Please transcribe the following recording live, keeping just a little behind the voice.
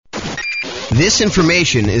This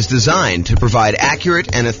information is designed to provide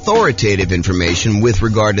accurate and authoritative information with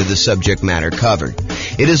regard to the subject matter covered.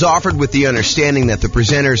 It is offered with the understanding that the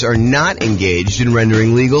presenters are not engaged in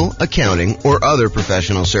rendering legal, accounting, or other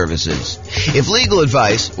professional services. If legal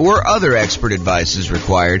advice or other expert advice is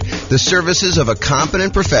required, the services of a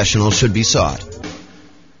competent professional should be sought.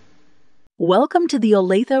 Welcome to the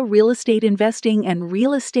Olathe Real Estate Investing and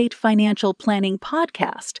Real Estate Financial Planning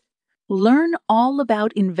podcast. Learn all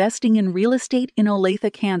about investing in real estate in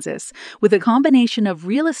Olathe, Kansas, with a combination of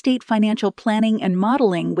real estate financial planning and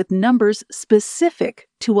modeling with numbers specific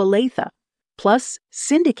to Olathe, plus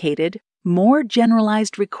syndicated, more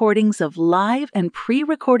generalized recordings of live and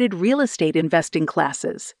pre-recorded real estate investing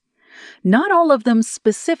classes. Not all of them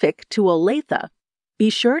specific to Olathe. Be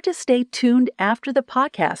sure to stay tuned after the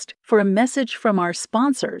podcast for a message from our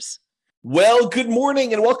sponsors. Well, good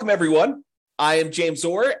morning and welcome, everyone. I am James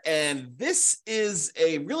Orr, and this is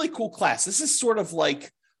a really cool class. This is sort of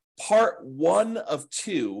like part 1 of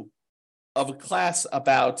 2 of a class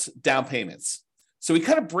about down payments. So we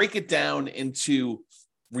kind of break it down into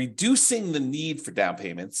reducing the need for down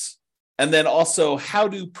payments and then also how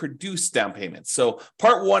to produce down payments. So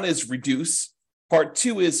part 1 is reduce, part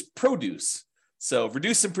 2 is produce. So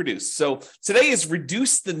reduce and produce. So today is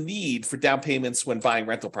reduce the need for down payments when buying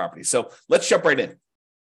rental property. So let's jump right in.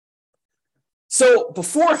 So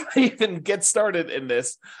before I even get started in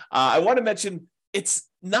this, I want to mention it's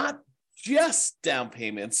not just down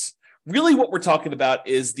payments. Really what we're talking about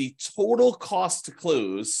is the total cost to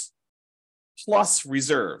close plus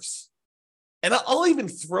reserves. And I'll even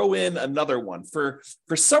throw in another one. For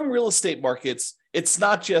some real estate markets, it's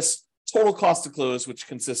not just total cost to close, which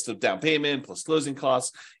consists of down payment plus closing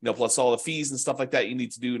costs, plus all the fees and stuff like that you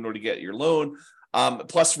need to do in order to get your loan,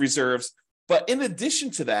 plus reserves. But in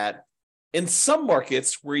addition to that, in some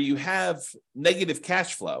markets where you have negative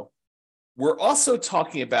cash flow, we're also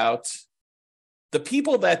talking about the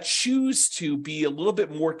people that choose to be a little bit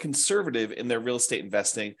more conservative in their real estate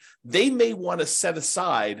investing. They may want to set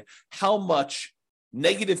aside how much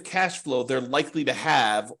negative cash flow they're likely to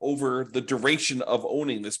have over the duration of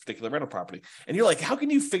owning this particular rental property. And you're like, how can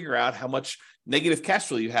you figure out how much negative cash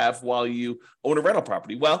flow you have while you own a rental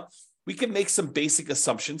property? Well, we can make some basic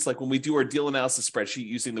assumptions, like when we do our deal analysis spreadsheet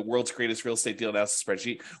using the world's greatest real estate deal analysis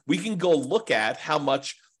spreadsheet, we can go look at how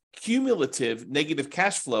much cumulative negative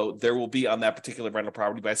cash flow there will be on that particular rental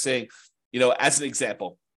property by saying, as an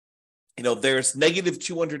example, there's negative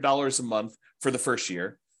 $200 a month for the first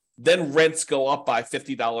year. Then rents go up by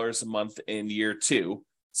 $50 a month in year 2.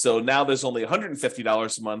 So now there's only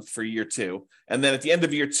 $150 a month for year 2. And then at the end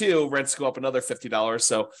of year 2, rents go up another $50.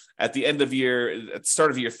 So at the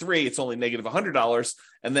start of year 3, it's only negative $100.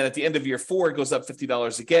 And then at the end of year 4, it goes up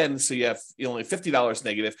 $50 again. So you have only $50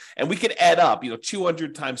 negative. And we could add up,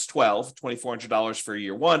 200 times 12, $2,400 for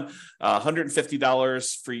year 1,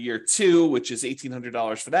 $150 for year 2, which is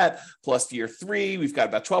 $1,800 for that. Plus year 3, we've got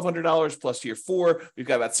about $1,200. Plus year 4, we've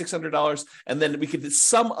got about $600. And then we could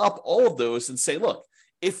sum up all of those and say, look,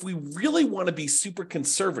 if we really want to be super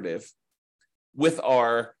conservative with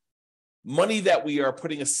our money that we are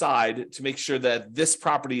putting aside to make sure that this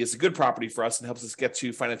property is a good property for us and helps us get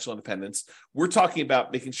to financial independence, we're talking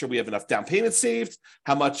about making sure we have enough down payment saved,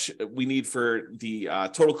 how much we need for the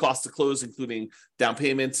total cost to close, including down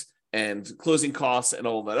payments and closing costs and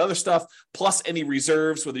all that other stuff, plus any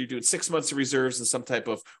reserves, whether you're doing 6 months of reserves in some type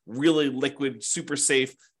of really liquid, super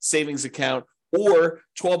safe savings account, or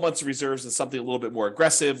 12 months of reserves in something a little bit more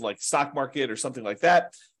aggressive, like stock market or something like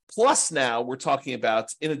that. Plus now we're talking about,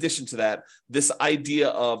 in addition to that, this idea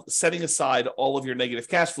of setting aside all of your negative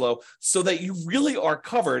cash flow so that you really are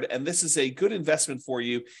covered. And this is a good investment for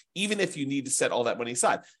you, even if you need to set all that money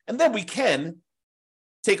aside. And then we can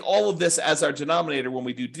take all of this as our denominator when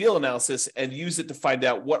we do deal analysis and use it to find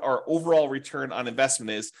out what our overall return on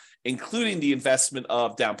investment is, including the investment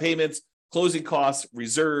of down payments, closing costs,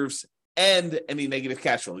 reserves, and any negative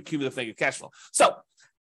cash flow, the cumulative negative cash flow. So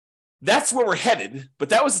that's where we're headed, but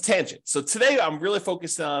that was a tangent. So today I'm really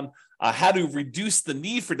focused on how to reduce the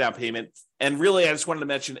need for down payment. And really, I just wanted to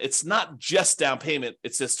mention, it's not just down payment.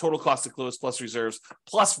 It's this total cost to close plus reserves.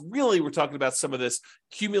 Plus, really, we're talking about some of this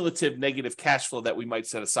cumulative negative cash flow that we might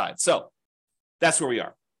set aside. So that's where we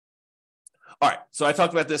are. All right, so I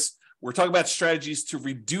talked about this. We're talking about strategies to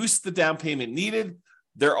reduce the down payment needed.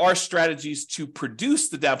 There are strategies to produce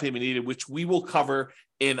the down payment needed, which we will cover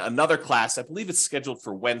in another class. I believe it's scheduled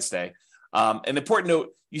for Wednesday. An important note,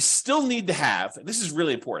 you still need to have, and this is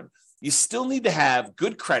really important, you still need to have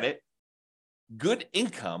good credit, good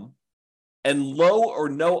income, and low or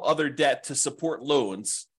no other debt to support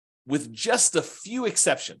loans, with just a few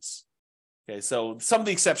exceptions. Okay, so some of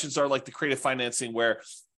the exceptions are like the creative financing where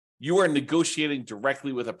you are negotiating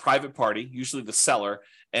directly with a private party, usually the seller,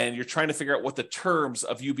 and you're trying to figure out what the terms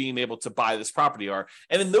of you being able to buy this property are.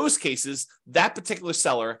 And in those cases, that particular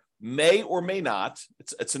seller may or may not,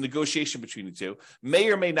 it's a negotiation between the two,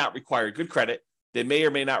 may or may not require good credit. They may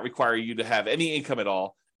or may not require you to have any income at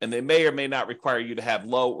all. And they may or may not require you to have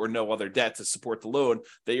low or no other debt to support the loan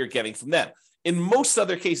that you're getting from them. In most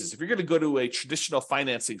other cases, if you're going to go to a traditional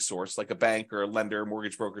financing source like a bank or a lender,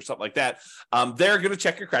 mortgage broker, something like that, they're going to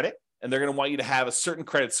check your credit and they're going to want you to have a certain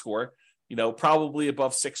credit score, probably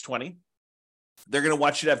above 620. They're going to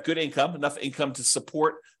want you to have good income, enough income to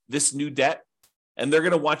support this new debt, and they're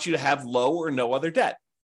going to want you to have low or no other debt.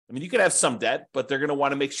 I mean, you could have some debt, but they're going to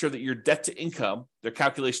want to make sure that your debt to income, their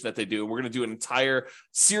calculation that they do, and we're going to do an entire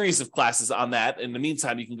series of classes on that. In the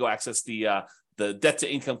meantime, you can go access the debt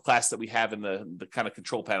to income class that we have in the kind of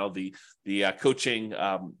control panel, the coaching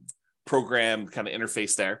program kind of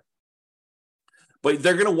interface there. But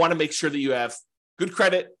they're going to want to make sure that you have good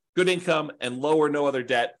credit, good income, and low or no other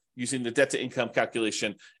debt using the debt to income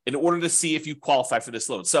calculation in order to see if you qualify for this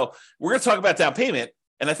loan. So we're going to talk about down payment.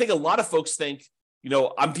 And I think a lot of folks think,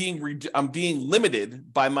 I'm being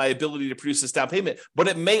limited by my ability to produce this down payment, but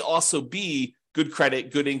it may also be good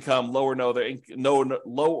credit, good income, low or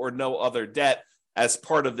no other debt as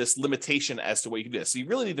part of this limitation as to what you can do. So you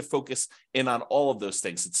really need to focus in on all of those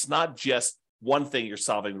things. It's not just one thing you're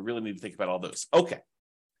solving. We really need to think about all those. Okay.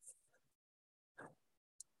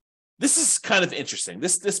 This is kind of interesting.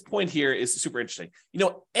 This point here is super interesting.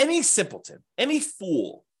 Any simpleton, any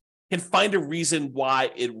fool can find a reason why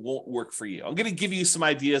it won't work for you. I'm going to give you some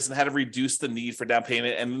ideas on how to reduce the need for down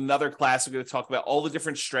payment. And in another class, we're going to talk about all the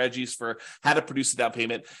different strategies for how to produce a down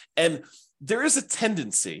payment. And there is a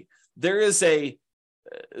tendency, there is an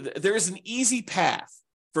easy path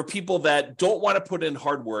for people that don't want to put in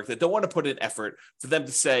hard work, that don't want to put in effort, for them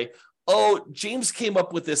to say, oh, James came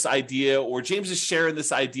up with this idea, or James is sharing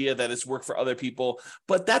this idea that has worked for other people,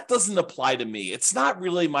 but that doesn't apply to me. It's not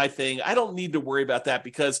really my thing. I don't need to worry about that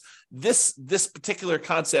because this particular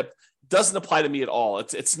concept doesn't apply to me at all.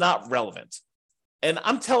 It's not relevant. And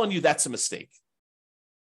I'm telling you, that's a mistake.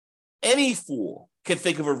 Any fool can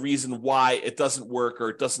think of a reason why it doesn't work or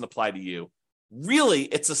it doesn't apply to you. Really,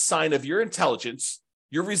 it's a sign of your intelligence,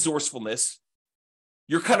 your resourcefulness,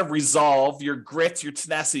 your kind of resolve, your grit, your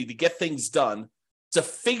tenacity to get things done, to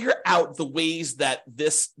figure out the ways that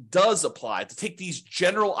this does apply, to take these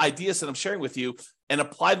general ideas that I'm sharing with you and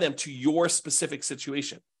apply them to your specific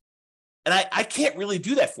situation. And I can't really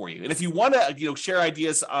do that for you. And if you want to, share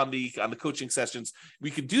ideas on the coaching sessions,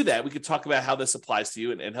 we could do that. We could talk about how this applies to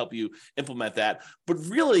you and help you implement that. But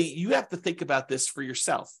really, you have to think about this for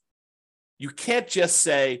yourself. You can't just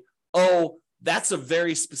say, oh, that's a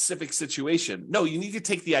very specific situation. No, you need to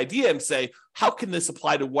take the idea and say, how can this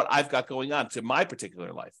apply to what I've got going on, to my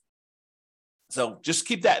particular life? So just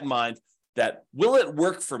keep that in mind, that will it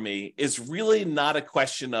work for me is really not a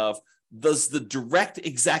question of, does the direct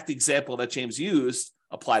exact example that James used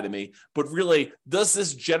apply to me, but really, does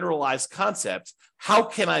this generalized concept, how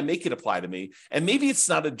can I make it apply to me? And maybe it's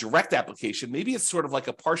not a direct application. Maybe it's sort of like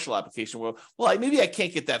a partial application where, maybe I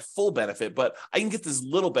can't get that full benefit, but I can get this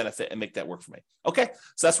little benefit and make that work for me. Okay,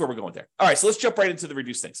 so that's where we're going there. All right, so let's jump right into the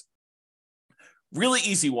reduce things. Really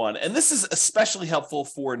easy one. And this is especially helpful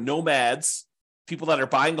for nomads, people that are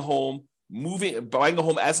buying a home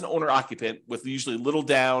as an owner occupant with usually little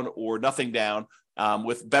down or nothing down,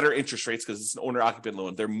 with better interest rates because it's an owner occupant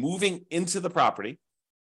loan. They're moving into the property.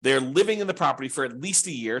 They're living in the property for at least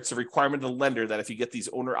a year. It's a requirement of the lender that if you get these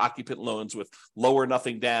owner occupant loans with low or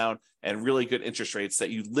nothing down and really good interest rates, that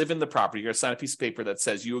you live in the property. You're going to sign a piece of paper that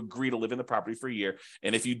says you agree to live in the property for a year.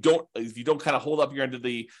 And if you don't kind of hold up your end of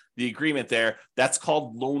the agreement there, that's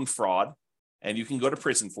called loan fraud, and you can go to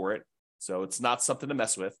prison for it. So it's not something to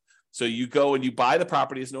mess with. So you go and you buy the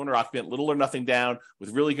property as an owner occupant, little or nothing down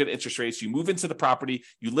with really good interest rates. You move into the property,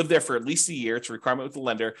 you live there for at least a year. It's a requirement with the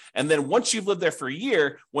lender. And then once you've lived there for a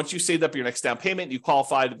year, once you've saved up your next down payment, you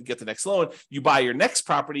qualify to get the next loan, you buy your next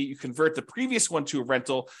property, you convert the previous one to a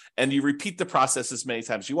rental, and you repeat the process as many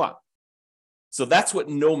times as you want. So that's what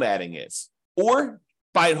nomading is, or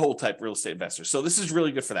buy and hold type real estate investor. So this is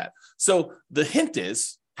really good for that. So the hint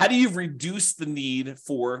is, how do you reduce the need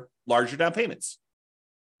for larger down payments?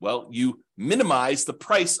 Well, you minimize the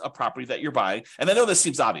price of property that you're buying. And I know this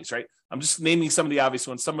seems obvious, right? I'm just naming some of the obvious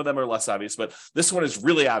ones. Some of them are less obvious, but this one is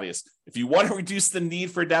really obvious. If you want to reduce the need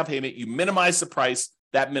for a down payment, you minimize the price,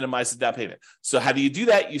 that minimizes the down payment. So how do you do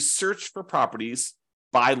that? You search for properties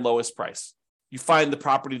by lowest price. You find the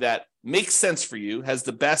property that makes sense for you, has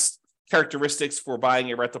the best characteristics for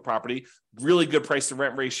buying a rental property: really good price to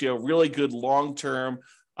rent ratio, really good long-term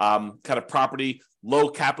kind of property, low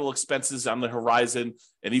capital expenses on the horizon.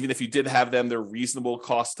 And even if you did have them, they're reasonable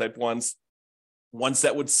cost type ones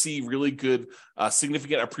that would see really good,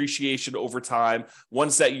 significant appreciation over time,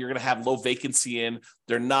 ones that you're going to have low vacancy in.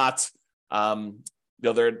 They're not,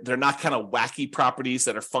 they're not kind of wacky properties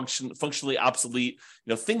that are functionally obsolete,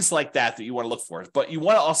 things like that you want to look for. But you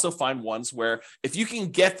want to also find ones where if you can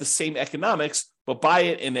get the same economics, but buy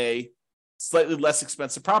it in a slightly less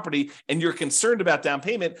expensive property, and you're concerned about down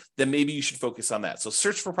payment, then maybe you should focus on that. So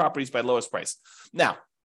search for properties by lowest price. Now,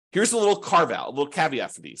 here's a little carve-out, a little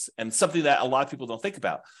caveat for these, and something that a lot of people don't think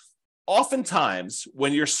about. Oftentimes,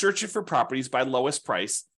 when you're searching for properties by lowest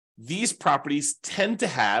price, these properties tend to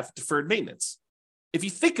have deferred maintenance. If you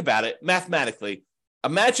think about it mathematically,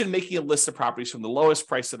 imagine making a list of properties from the lowest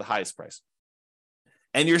price to the highest price.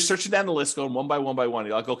 And you're searching down the list, going one by one by one.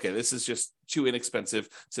 You're like, okay, this is just too inexpensive.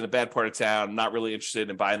 It's in a bad part of town. I'm not really interested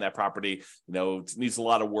in buying that property. It needs a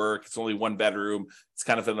lot of work. It's only one bedroom. It's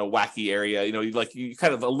kind of in a wacky area. You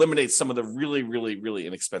kind of eliminate some of the really, really, really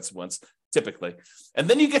inexpensive ones typically. And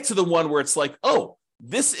then you get to the one where it's like, oh,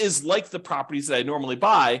 this is like the properties that I normally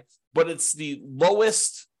buy, but it's the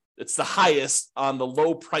lowest. It's the highest on the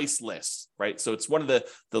low price list, right? So it's one of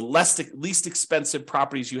the least expensive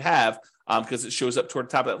properties you have because it shows up toward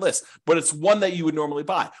the top of that list, but it's one that you would normally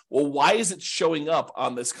buy. Well, why is it showing up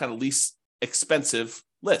on this kind of least expensive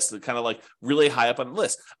list, kind of like really high up on the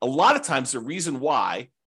list? A lot of times the reason why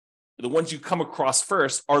the ones you come across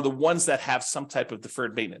first are the ones that have some type of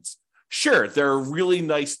deferred maintenance. Sure, they're a really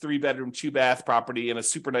nice 3-bedroom, 2-bath property in a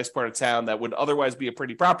super nice part of town that would otherwise be a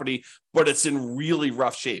pretty property, but it's in really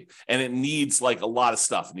rough shape and it needs like a lot of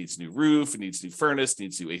stuff. It needs new roof, it needs new furnace, it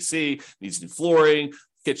needs new AC, it needs new flooring,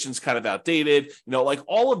 kitchen's kind of outdated. Like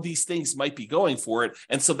all of these things might be going for it.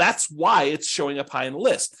 And so that's why it's showing up high on the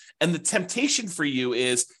list. And the temptation for you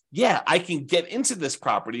is, yeah, I can get into this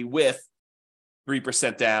property with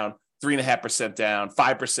 3% down, 3.5% down,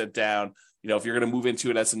 5% down. If you're going to move into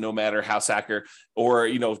it as a nomad or house hacker, or,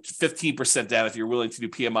 15% down if you're willing to do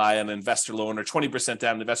PMI on an investor loan, or 20%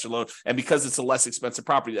 down an investor loan. And because it's a less expensive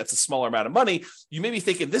property, that's a smaller amount of money. You may be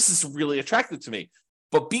thinking, this is really attractive to me.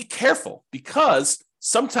 But be careful, because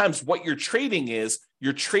sometimes what you're trading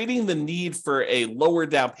the need for a lower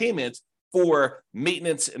down payment for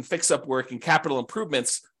maintenance and fix-up work and capital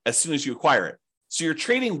improvements as soon as you acquire it. So you're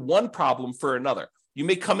trading one problem for another. You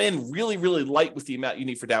may come in really, really light with the amount you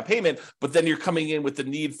need for down payment, but then you're coming in with the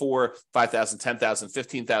need for $5,000, $10,000,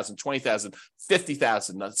 $15,000, $20,000,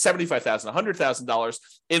 $50,000, $75,000, $100,000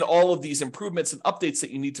 in all of these improvements and updates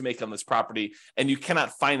that you need to make on this property, and you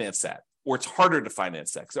cannot finance that, or it's harder to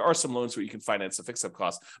finance that because there are some loans where you can finance the fix-up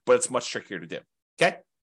cost, but it's much trickier to do. Okay.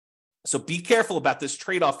 So be careful about this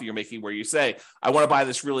trade-off that you're making where you say, I want to buy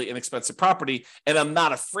this really inexpensive property, and I'm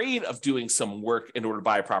not afraid of doing some work in order to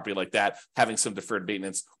buy a property like that, having some deferred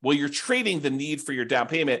maintenance. Well, you're trading the need for your down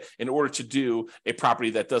payment in order to do a property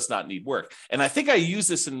that does not need work. And I think I used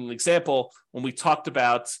this in an example when we talked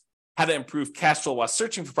about how to improve cash flow while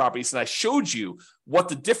searching for properties. And I showed you what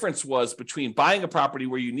the difference was between buying a property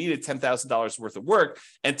where you needed $10,000 worth of work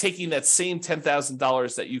and taking that same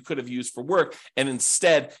 $10,000 that you could have used for work and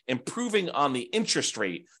instead improving on the interest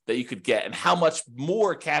rate that you could get, and how much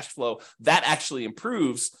more cash flow that actually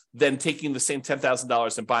improves than taking the same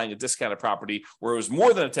 $10,000 and buying a discounted property where it was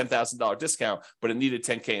more than a $10,000 discount, but it needed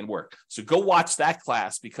 $10K in work. So go watch that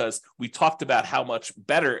class, because we talked about how much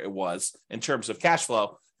better it was in terms of cash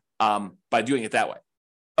flow by doing it that way.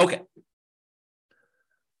 Okay.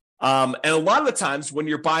 And a lot of the times when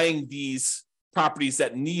you're buying these properties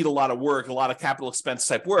that need a lot of work, a lot of capital expense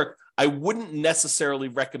type work, I wouldn't necessarily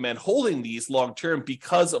recommend holding these long-term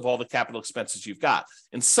because of all the capital expenses you've got.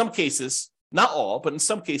 In some cases, not all, but in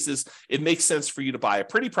some cases, it makes sense for you to buy a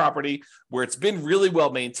pretty property where it's been really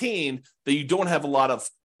well maintained, that you don't have a lot of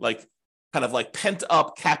kind of pent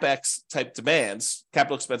up CapEx type demands.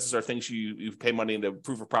 Capital expenses are things you pay money to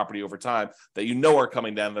improve a property over time that are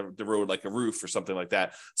coming down the road, like a roof or something like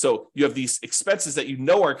that. So you have these expenses that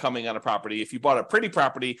are coming on a property. If you bought a pretty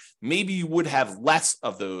property, maybe you would have less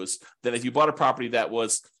of those than if you bought a property that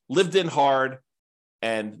was lived in hard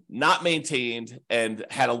and not maintained and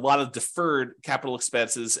had a lot of deferred capital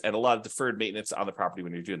expenses and a lot of deferred maintenance on the property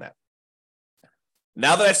when you're doing that.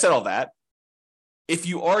 Now that I've said all that, if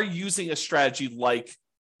you are using a strategy like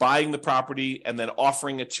buying the property and then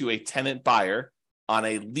offering it to a tenant buyer on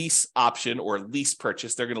a lease option or a lease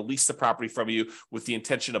purchase. They're going to lease the property from you with the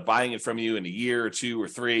intention of buying it from you in a year or 2 or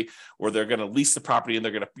 3, or they're going to lease the property and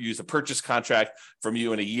they're going to use a purchase contract from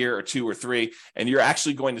you in a year or 2 or 3, and you're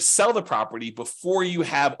actually going to sell the property before you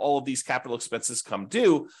have all of these capital expenses come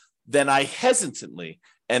due, then I hesitantly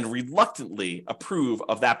and reluctantly approve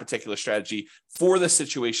of that particular strategy for the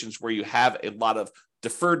situations where you have a lot of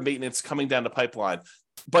deferred maintenance coming down the pipeline.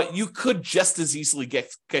 But you could just as easily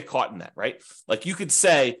get caught in that, right? Like you could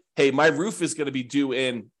say, hey, my roof is going to be due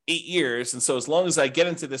in 8 years. And so as long as I get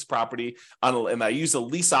into this property and I use a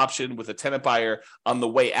lease option with a tenant buyer on the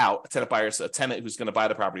way out, a tenant buyer is a tenant who's going to buy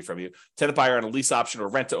the property from you. Tenant buyer on a lease option or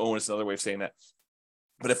rent to own is another way of saying that.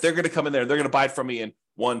 But if they're going to come in there, they're going to buy it from me in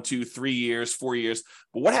 1, 2, 3 years, 4 years.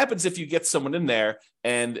 But what happens if you get someone in there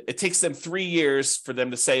and it takes them 3 years for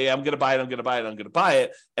them to say, I'm going to buy it, I'm going to buy it, I'm going to buy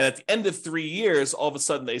it. And at the end of 3 years, all of a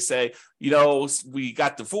sudden they say, we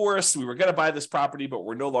got divorced. We were going to buy this property, but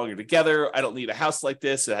we're no longer together. I don't need a house like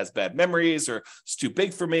this. It has bad memories or it's too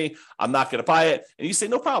big for me. I'm not going to buy it. And you say,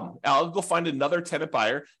 no problem. I'll go find another tenant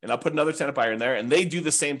buyer and I'll put another tenant buyer in there. And they do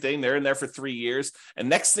the same thing. They're in there for 3 years. And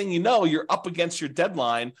next thing you know, you're up against your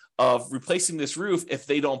deadline of replacing this roof if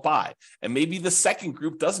they don't buy. And maybe the second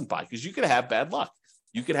group doesn't buy because you could have bad luck.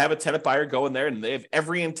 You could have a tenant buyer go in there and they have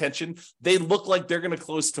every intention. They look like they're going to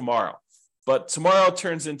close tomorrow, but tomorrow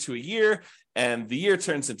turns into a year and the year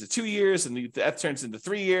turns into 2 years and that turns into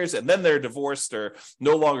 3 years. And then they're divorced or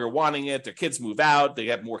no longer wanting it. Their kids move out. They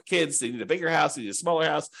have more kids. They need a bigger house. They need a smaller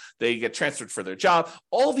house. They get transferred for their job.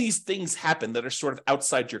 All these things happen that are sort of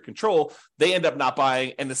outside your control. They end up not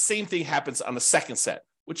buying. And the same thing happens on the second set,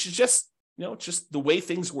 which is just the way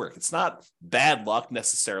things work. It's not bad luck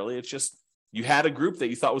necessarily. It's just you had a group that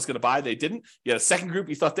you thought was going to buy, they didn't. You had a second group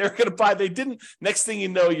you thought they were going to buy, they didn't. Next thing you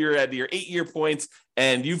know, you're at your 8-year point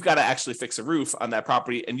and you've got to actually fix a roof on that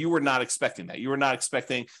property. And you were not expecting that. You were not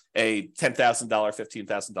expecting a $10,000,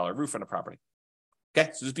 $15,000 roof on a property.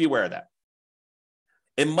 Okay, so just be aware of that.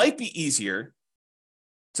 It might be easier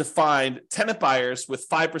to find tenant buyers with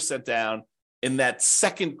 5% down in that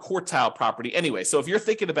second quartile property anyway. So if you're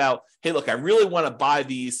thinking about, hey, look, I really want to buy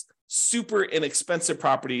these super inexpensive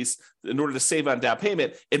properties in order to save on down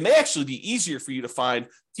payment, it may actually be easier for you to find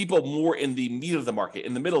people more in the meat of the market,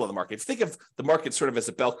 in the middle of the market. If you think of the market sort of as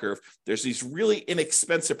a bell curve, there's these really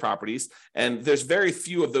inexpensive properties, and there's very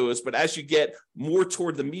few of those. But as you get more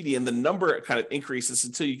toward the median, the number kind of increases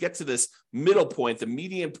until you get to this middle point, the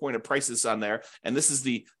median point of prices on there. And this is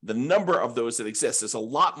the number of those that exist. There's a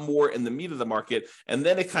lot more in the meat of the market. And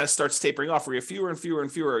then it kind of starts tapering off where you have fewer and fewer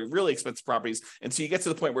and fewer really expensive properties. And so you get to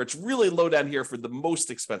the point where it's really low down here for the most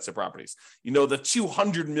expensive properties. The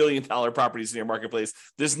 $200 million properties in your marketplace,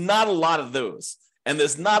 there's not a lot of those. And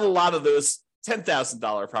there's not a lot of those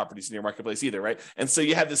 $10,000 properties in your marketplace either, right? And so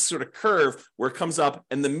you have this sort of curve where it comes up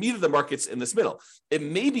and the meat of the market's in this middle. It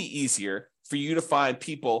may be easier for you to find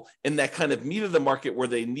people in that kind of meat of the market where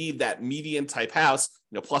they need that median type house,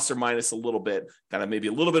 plus or minus a little bit, kind of maybe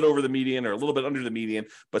a little bit over the median or a little bit under the median,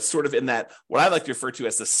 but sort of in that, what I like to refer to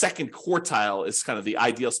as the second quartile is kind of the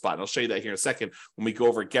ideal spot. And I'll show you that here in a second when we go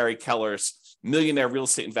over Gary Keller's Millionaire Real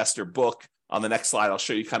Estate Investor book. On the next slide, I'll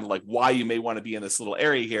show you kind of like why you may want to be in this little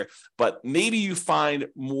area here, but maybe you find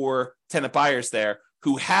more tenant buyers there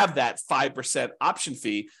who have that 5% option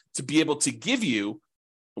fee to be able to give you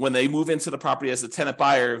when they move into the property as a tenant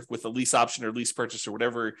buyer with a lease option or lease purchase or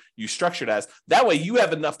whatever you structured as. That way you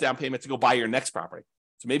have enough down payment to go buy your next property.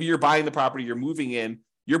 So maybe you're buying the property, you're moving in,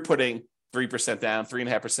 you're putting 3% down,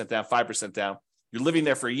 3.5% down, 5% down. You're living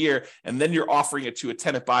there for a year, and then you're offering it to a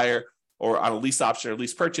tenant buyer or on a lease option or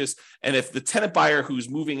lease purchase. And if the tenant buyer who's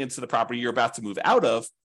moving into the property you're about to move out of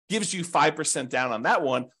gives you 5% down on that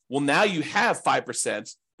one, well, now you have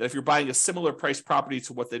 5% that if you're buying a similar price property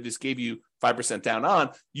to what they just gave you 5% down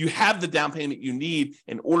on, you have the down payment you need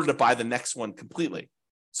in order to buy the next one completely.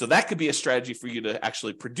 So that could be a strategy for you to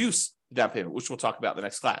actually produce the down payment, which we'll talk about in the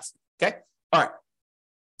next class. Okay. All right.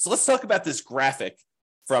 So let's talk about this graphic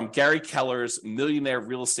from Gary Keller's Millionaire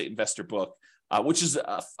Real Estate Investor book. Which is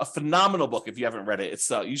a phenomenal book if you haven't read it. It's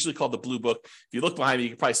usually called the Blue Book. If you look behind me, you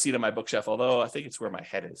can probably see it on my bookshelf, although I think it's where my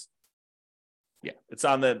head is. Yeah, it's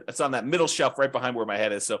on that middle shelf right behind where my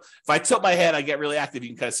head is. So if I tilt my head, I get really active.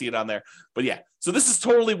 You can kind of see it on there. But yeah, so this is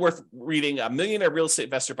totally worth reading. A Millionaire Real Estate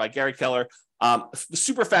Investor by Gary Keller.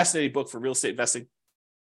 Super fascinating book for real estate investing.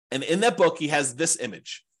 And in that book, he has this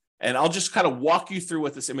image. And I'll just kind of walk you through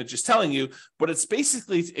what this image is telling you. But it's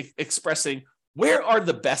basically expressing where are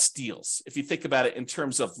the best deals? If you think about it in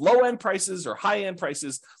terms of low-end prices or high-end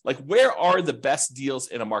prices, like where are the best deals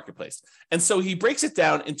in a marketplace? And so he breaks it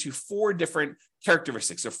down into 4 different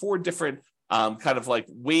characteristics or 4 different kind of like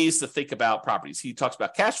ways to think about properties. He talks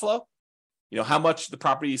about cash flow, how much the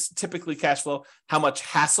properties typically cash flow, how much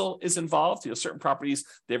hassle is involved. Certain properties,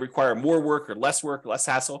 they require more work, less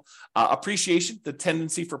hassle. Appreciation, the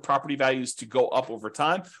tendency for property values to go up over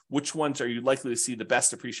time. Which ones are you likely to see the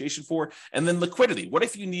best appreciation for? And then liquidity. What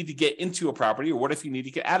if you need to get into a property, or what if you need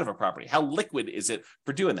to get out of a property? How liquid is it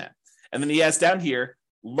for doing that? And then he has down here,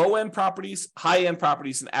 low-end properties, high-end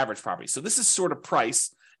properties, and average properties. So this is sort of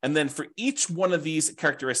price. And then for each one of these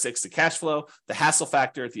characteristics, the cash flow, the hassle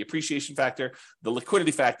factor, the appreciation factor, the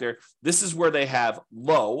liquidity factor, this is where they have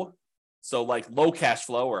low. So like low cash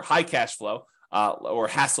flow or high cash flow, or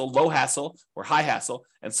hassle, low hassle or high hassle.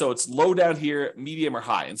 And so it's low down here, medium or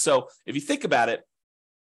high. And so if you think about it,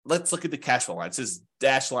 let's look at the cash flow line. It says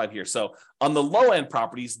dashed line here. So on the low end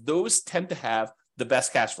properties, those tend to have the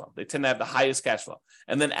best cash flow. They tend to have the highest cash flow.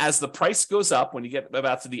 And then as the price goes up, when you get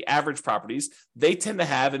about to the average properties, they tend to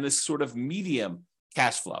have in this sort of medium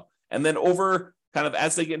cash flow. And then over kind of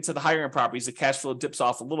as they get into the higher end properties, the cash flow dips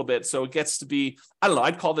off a little bit. So it gets to be, I don't know,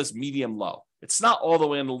 I'd call this medium low. It's not all the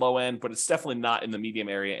way in the low end, but it's definitely not in the medium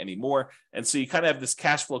area anymore. And so you kind of have this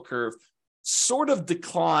cash flow curve sort of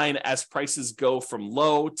decline as prices go from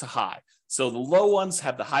low to high. So the low ones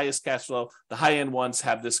have the highest cash flow. The high end ones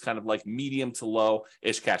have this kind of like medium to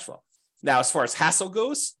low-ish cash flow. Now, as far as hassle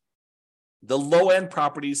goes, the low end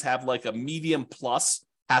properties have like a medium plus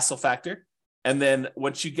hassle factor. And then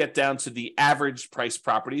once you get down to the average price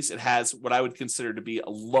properties, it has what I would consider to be a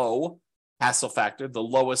low hassle factor, the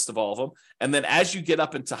lowest of all of them. And then as you get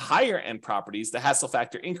up into higher end properties, the hassle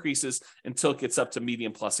factor increases until it gets up to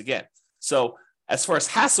medium plus again. So as far as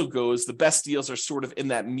hassle goes, the best deals are sort of in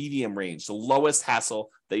that medium range, the lowest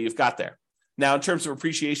hassle that you've got there. Now, in terms of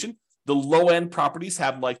appreciation, the low end properties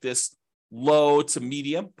have like this low to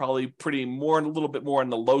medium, probably pretty more and a little bit more on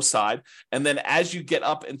the low side. And then as you get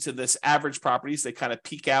up into this average properties, they kind of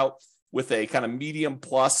peak out with a kind of medium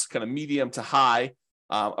plus, kind of medium to high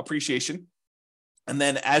appreciation. And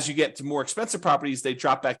then as you get to more expensive properties, they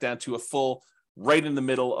drop back down to a full right in the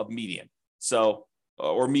middle of median. So,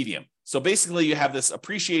 or medium. So basically you have this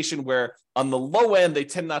appreciation where on the low end, they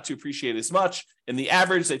tend not to appreciate as much. In the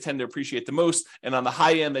average, they tend to appreciate the most. And on the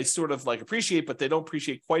high end, they sort of like appreciate, but they don't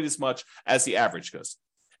appreciate quite as much as the average goes.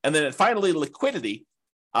 And then finally, liquidity.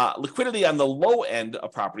 Liquidity on the low end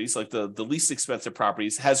of properties, like the least expensive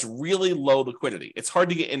properties, has really low liquidity. It's hard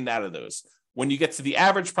to get in and out of those. When you get to the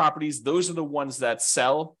average properties, those are the ones that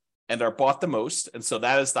sell and are bought the most. And so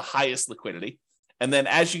that is the highest liquidity. And then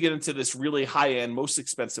as you get into this really high end, most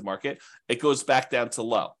expensive market, it goes back down to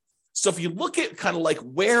low. So if you look at kind of like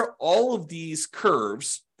where all of these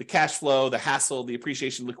curves, the cash flow, the hassle, the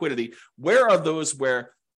appreciation, liquidity, where are those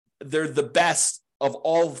where they're the best of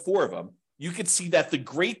all four of them? You can see that the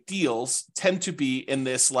great deals tend to be in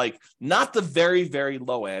this, like not the very, very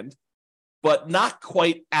low end, but not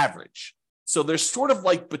quite average. So there's sort of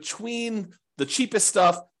like between the cheapest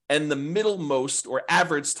stuff and the middlemost or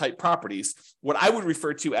average type properties, what I would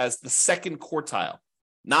refer to as the second quartile,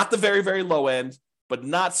 not the very, very low end, but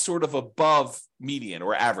not sort of above median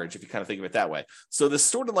or average, if you kind of think of it that way. So this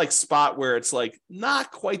sort of like spot where it's like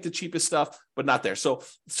not quite the cheapest stuff, but not there. So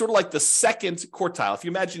sort of like the second quartile. If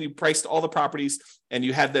you imagine you priced all the properties and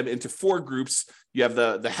you had them into four groups, you have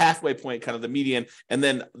the halfway point, kind of the median, and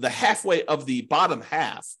then the halfway of the bottom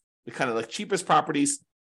half, the kind of like cheapest properties.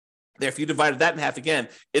 There, if you divided that in half again,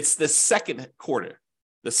 it's the second quarter.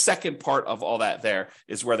 The second part of all that there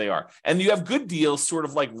is where they are. And you have good deals sort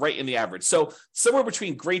of like right in the average. So somewhere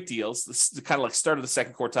between great deals, the kind of like start of the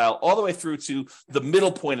second quartile, all the way through to the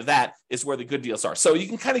middle point of that is where the good deals are. So you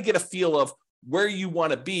can kind of get a feel of where you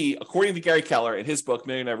want to be, according to Gary Keller in his book,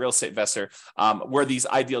 Millionaire Real Estate Investor, where these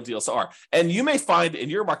ideal deals are. And you may find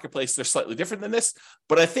in your marketplace, they're slightly different than this,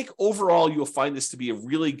 but I think overall, you'll find this to be a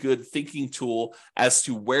really good thinking tool as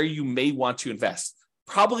to where you may want to invest.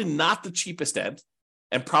 Probably not the cheapest end,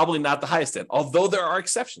 and probably not the highest end, although there are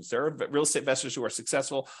exceptions. There are real estate investors who are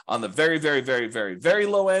successful on the very, very, very, very, very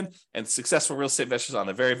low end and successful real estate investors on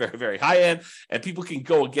the very, very, very high end, and people can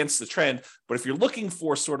go against the trend. But if you're looking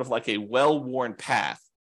for sort of like a well-worn path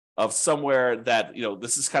of somewhere that,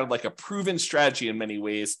 this is kind of like a proven strategy in many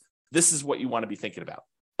ways, this is what you want to be thinking about.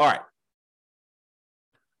 All right.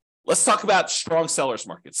 Let's talk about strong sellers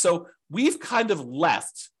market. So we've kind of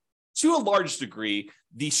left, to a large degree,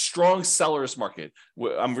 the strong sellers market.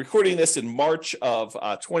 I'm recording this in March of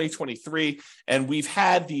 2023, and we've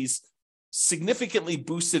had these significantly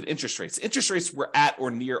boosted interest rates. Interest rates were at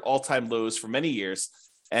or near all-time lows for many years,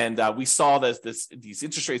 And we saw that these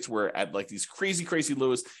interest rates were at like these crazy, crazy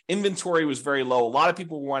lows. Inventory was very low. A lot of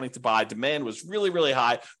people were wanting to buy. Demand was really, really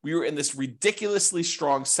high. We were in this ridiculously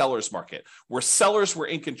strong sellers market where sellers were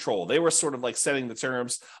in control. They were sort of like setting the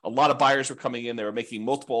terms. A lot of buyers were coming in. They were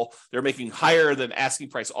making higher than asking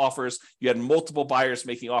price offers. You had multiple buyers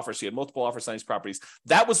making offers. You had multiple offers on these properties.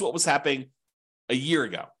 That was what was happening a year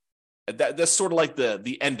ago. That's sort of like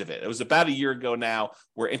the end of it. It was about a year ago now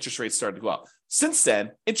where interest rates started to go up. Since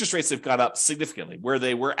then, interest rates have gone up significantly, where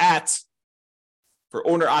they were at for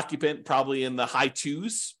owner occupant, probably in the high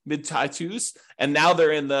twos, mid to high twos, and now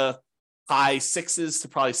they're in the high sixes to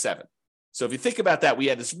probably 7. So if you think about that, we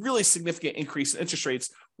had this really significant increase in interest rates.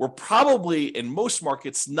 We're probably in most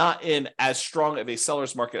markets not in as strong of a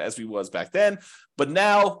seller's market as we was back then, but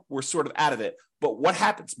now we're sort of out of it. But what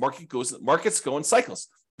happens? Markets go in cycles.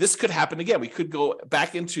 This could happen again. We could go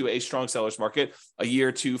back into a strong seller's market a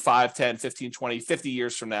year, 2, 5, 10, 15, 20, 50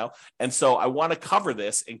 years from now. And so I want to cover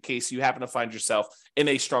this in case you happen to find yourself in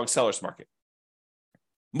a strong seller's market.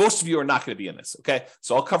 Most of you are not going to be in this, okay?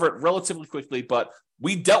 So I'll cover it relatively quickly, but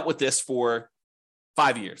we dealt with this for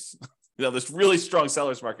 5 years. This really strong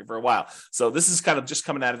seller's market for a while. So this is kind of just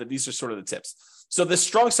coming out of it. These are sort of the tips. So this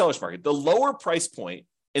strong seller's market, the lower price point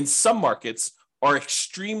in some markets are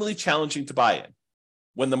extremely challenging to buy in.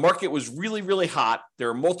 When the market was really, really hot, there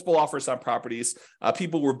were multiple offers on properties.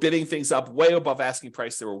 People were bidding things up way above asking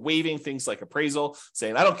price. They were waiving things like appraisal,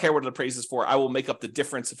 saying, I don't care what it appraises for. I will make up the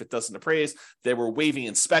difference if it doesn't appraise. They were waiving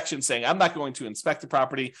inspection, saying, I'm not going to inspect the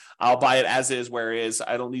property. I'll buy it as is, where it is.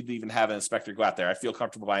 I don't need to even have an inspector go out there. I feel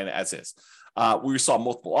comfortable buying it as is. We saw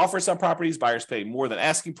multiple offers on properties, buyers paying more than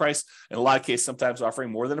asking price, in a lot of cases, sometimes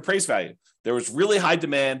offering more than appraised value. There was really high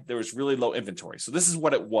demand. There was really low inventory. So this is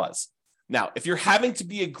what it was. Now, if you're having to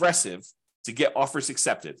be aggressive to get offers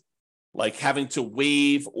accepted, like having to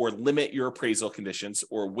waive or limit your appraisal conditions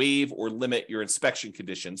or waive or limit your inspection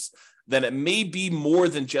conditions, then it may be more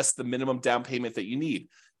than just the minimum down payment that you need.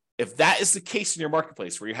 If that is the case in your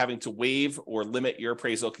marketplace where you're having to waive or limit your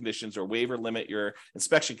appraisal conditions or waive or limit your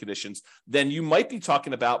inspection conditions, then you might be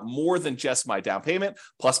talking about more than just my down payment,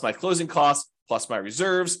 plus my closing costs, plus my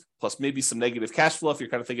reserves, plus maybe some negative cash flow if you're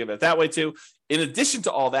kind of thinking of it that way too. In addition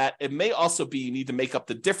to all that, it may also be you need to make up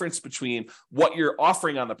the difference between what you're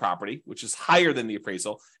offering on the property, which is higher than the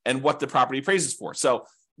appraisal, and what the property appraises for. So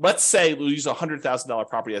let's say we'll use a $100,000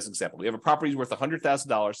 property as an example. We have a property worth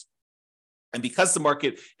 $100,000. And because the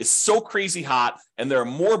market is so crazy hot and there are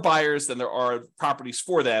more buyers than there are properties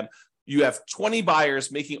for them, you have 20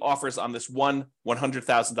 buyers making offers on this one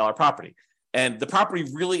 $100,000 property. And the property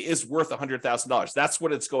really is worth $100,000. That's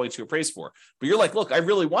what it's going to appraise for. But you're like, look, I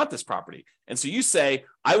really want this property. And so you say,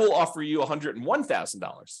 I will offer you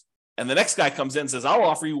 $101,000. And the next guy comes in and says, I'll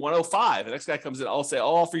offer you 105. The next guy comes in, I'll say, I'll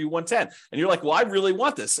offer you 110. And you're like, well, I really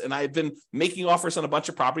want this. And I've been making offers on a bunch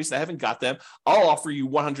of properties and I haven't got them. I'll offer you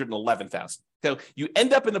 111,000. So you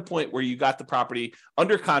end up in the point where you got the property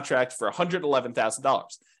under contract for $111,000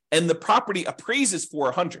 and the property appraises for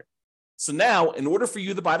 100. So now in order for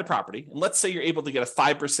you to buy the property, and let's say you're able to get a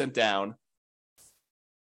 5% down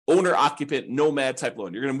owner occupant nomad type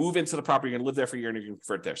loan. You're going to move into the property, you're going to live there for a year and you're going to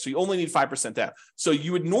convert there. So you only need 5% down. So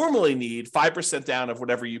you would normally need 5% down of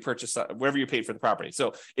whatever you purchased, whatever you paid for the property.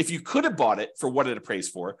 So if you could have bought it for what it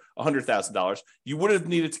appraised for, $100,000, you would have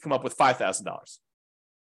needed to come up with $5,000.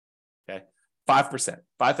 Okay. 5%,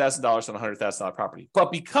 $5,000 on a $100,000 property.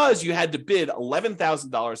 But because you had to bid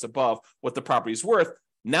 $11,000 above what the property is worth,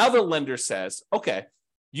 now the lender says, okay,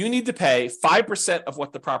 you need to pay 5% of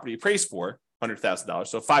what the property appraised for, $100,000,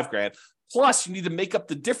 so $5,000, plus you need to make up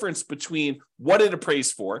the difference between what it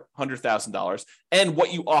appraised for, $100,000, and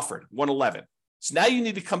what you offered, $111,000. So now you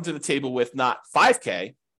need to come to the table with not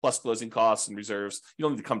 $5,000 plus closing costs and reserves. You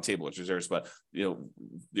don't need to come to the table with reserves, but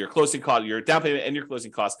your closing cost, your down payment, and your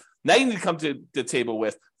closing costs. Now you need to come to the table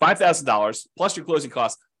with $5,000 plus your closing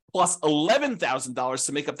costs plus $11,000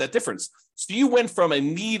 to make up that difference. So you went from a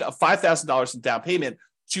need of $5,000 in down payment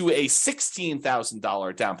to a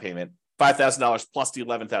 $16,000 down payment, $5,000 plus the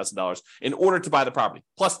 $11,000 in order to buy the property,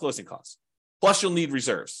 plus closing costs. Plus you'll need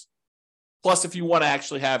reserves. Plus if you want to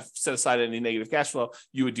actually have set aside any negative cash flow,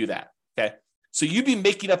 you would do that, okay? So you'd be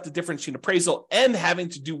making up the difference between appraisal and having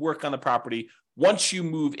to do work on the property once you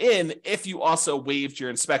move in if you also waived your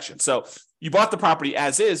inspection. So you bought the property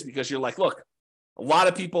as is because you're like, look, a lot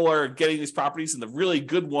of people are getting these properties and the really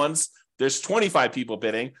good ones, there's 25 people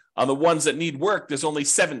bidding. On the ones that need work, there's only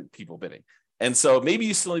 7 people bidding. And so maybe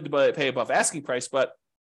you still need to pay above asking price, but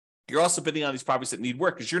you're also bidding on these properties that need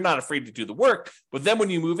work because you're not afraid to do the work. But then when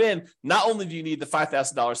you move in, not only do you need the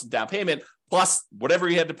 $5,000 in down payment, plus whatever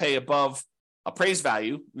you had to pay above appraised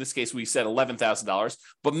value. In this case, we said $11,000,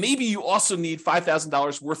 but maybe you also need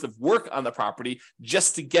 $5,000 worth of work on the property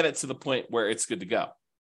just to get it to the point where it's good to go.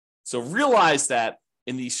 So realize that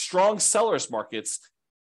in these strong sellers markets,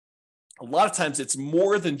 a lot of times it's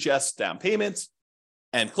more than just down payments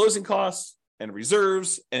and closing costs and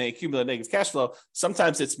reserves and accumulated negative cash flow.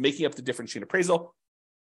 Sometimes it's making up the difference in appraisal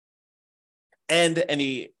and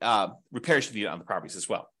any repairs you need on the properties as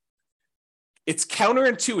well. It's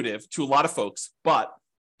counterintuitive to a lot of folks, but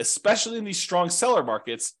especially in these strong seller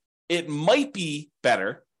markets, it might be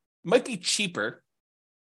better, might be cheaper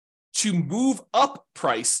to move up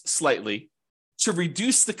price slightly to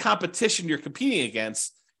reduce the competition you're competing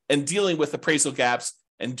against and dealing with appraisal gaps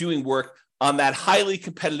and doing work on that highly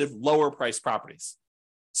competitive, lower price properties.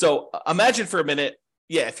 So imagine for a minute,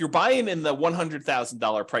 if you're buying in the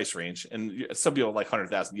 $100,000 price range, and some people are like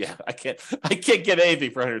 100,000, I can't get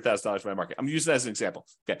anything for $100,000 in my market. I'm using that as an example.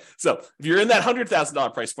 Okay, so if you're in that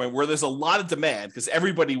 $100,000 price point where there's a lot of demand because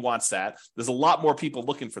everybody wants that, there's a lot more people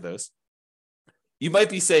looking for those. You might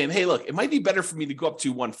be saying, hey, look, it might be better for me to go up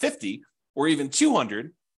to 150 or even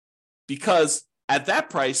 200 because at that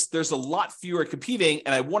price, there's a lot fewer competing,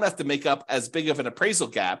 and I won't have to make up as big of an appraisal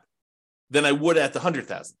gap than I would at the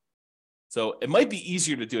 100,000. So it might be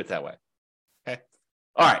easier to do it that way. Okay.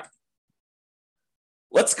 All right.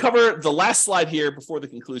 Let's cover the last slide here before the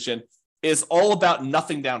conclusion is all about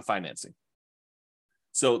nothing down financing.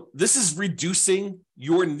 So this is reducing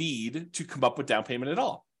your need to come up with down payment at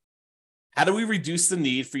all. How do we reduce the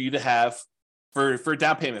need for you to have for a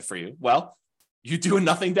down payment for you? Well, you do a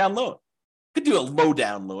nothing down loan. Could do a low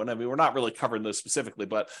down loan. I mean, we're not really covering those specifically,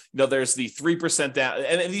 but there's the 3% down,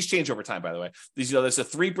 and these change over time, by the way. There's a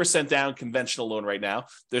 3% down conventional loan right now.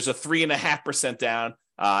 There's a 3.5% down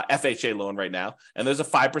FHA loan right now, and there's a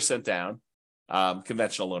 5% down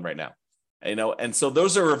conventional loan right now. And so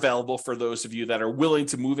those are available for those of you that are willing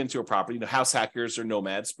to move into a property, house hackers or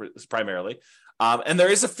nomads primarily. And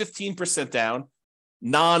there is a 15% down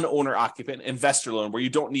non-owner occupant investor loan where you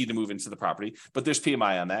don't need to move into the property, but there's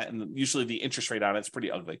PMI on that. And usually the interest rate on it's pretty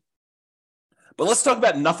ugly. But let's talk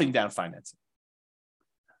about nothing down financing.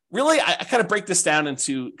 Really, I kind of break this down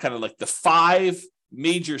into kind of like the 5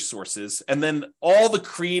 major sources and then all the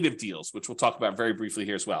creative deals, which we'll talk about very briefly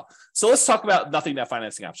here as well. So let's talk about nothing down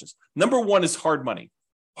financing options. Number 1 is hard money.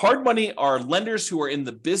 Hard money are lenders who are in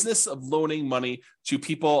the business of loaning money to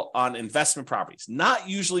people on investment properties, not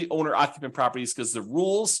usually owner-occupant properties, because the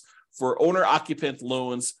rules for owner-occupant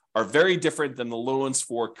loans are very different than the loans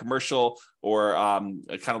for commercial or kind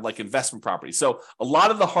of like investment properties. So a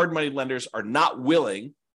lot of the hard money lenders are not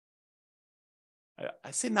willing.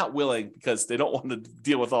 I say not willing because they don't want to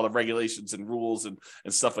deal with all the regulations and rules and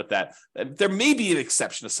stuff like that. And there may be an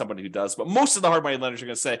exception to somebody who does, but most of the hard money lenders are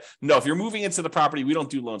going to say, no, if you're moving into the property, we don't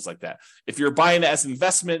do loans like that. If you're buying it as an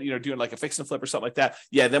investment, doing like a fix and flip or something like that,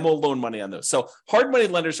 then we'll loan money on those. So hard money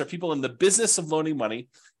lenders are people in the business of loaning money.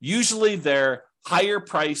 Usually they're higher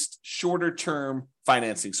priced, shorter term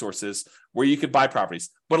financing sources where you could buy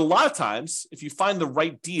properties. But a lot of times, if you find the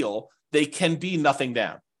right deal, they can be nothing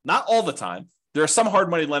down. Not all the time. There are some hard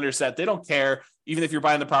money lenders that they don't care, even if you're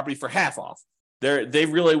buying the property for half off. They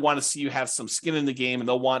really want to see you have some skin in the game, and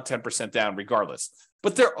they'll want 10% down regardless.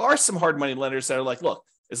 But there are some hard money lenders that are like, look,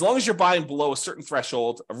 as long as you're buying below a certain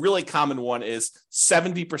threshold, a really common one is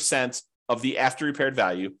 70% of the after repaired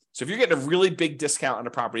value. So if you're getting a really big discount on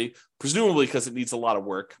a property, presumably because it needs a lot of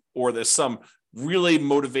work, or there's some really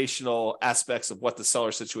motivational aspects of what the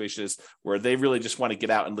seller situation is, where they really just want to get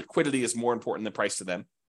out and liquidity is more important than price to them.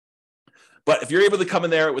 But if you're able to come in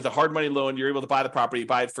there with a hard money loan, you're able to buy the property,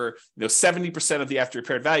 buy it for 70% of the after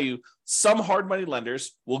repaired value. Some hard money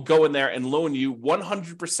lenders will go in there and loan you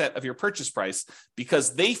 100% of your purchase price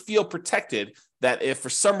because they feel protected that if for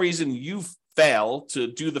some reason you fail to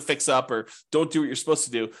do the fix up or don't do what you're supposed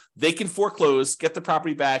to do, they can foreclose, get the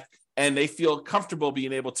property back, and they feel comfortable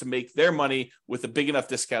being able to make their money with a big enough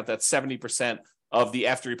discount that's 70% of the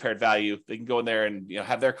after repaired value. They can go in there and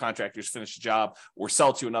have their contractors finish the job or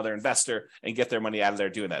sell to another investor and get their money out of there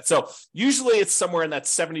doing that. So usually it's somewhere in that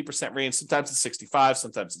 70% range. Sometimes it's 65,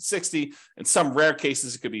 sometimes it's 60. In some rare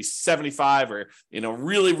cases, it could be 75, or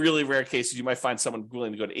really, really rare cases, you might find someone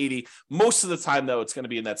willing to go to 80. Most of the time, though, it's going to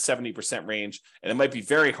be in that 70% range, and it might be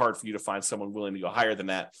very hard for you to find someone willing to go higher than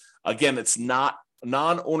that. Again, it's not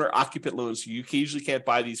non-owner occupant loans. You usually can't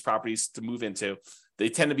buy these properties to move into. They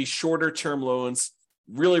tend to be shorter term loans,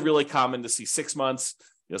 really, really common to see 6 months.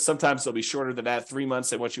 Sometimes they'll be shorter than that, 3 months.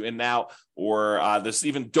 They want you in and out, or there's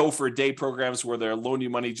even dough for a day programs where they'll loan you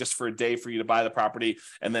money just for a day for you to buy the property,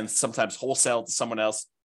 and then sometimes wholesale to someone else.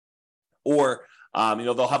 Or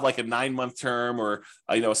They'll have like a 9-month term or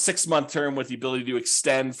a 6-month term with the ability to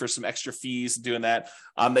extend for some extra fees and doing that.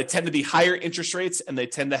 They tend to be higher interest rates, and they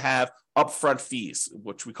tend to have upfront fees,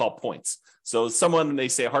 which we call points. So someone, they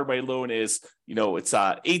say a hard money loan is, it's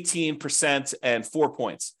 18% and 4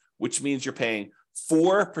 points, which means you're paying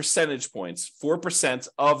 4 percentage points, 4%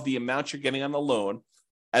 of the amount you're getting on the loan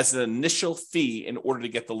as an initial fee in order to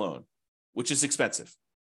get the loan, which is expensive.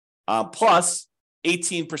 Plus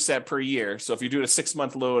 18% per year. So if you're doing a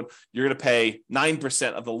 6-month loan, you're going to pay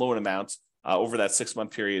 9% of the loan amount over that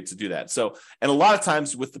 6-month period to do that. So, and a lot of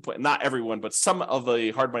times with the point, not everyone, but some of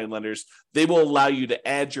the hard money lenders, they will allow you to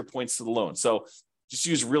add your points to the loan. So just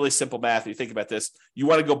use really simple math. If you think about this, you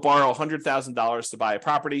want to go borrow $100,000 to buy a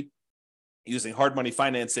property using hard money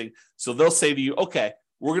financing. So they'll say to you, okay,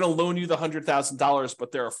 we're going to loan you the $100,000,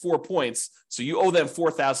 but there are 4 points. So you owe them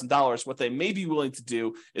 $4,000. What they may be willing to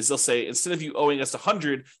do is they'll say, instead of you owing us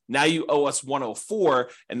 100, now you owe us 104.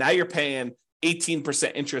 And now you're paying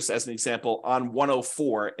 18% interest, as an example, on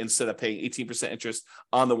 104 instead of paying 18% interest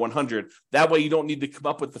on the 100. That way you don't need to come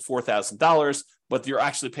up with the $4,000, but you're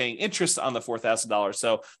actually paying interest on the $4,000.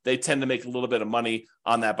 So they tend to make a little bit of money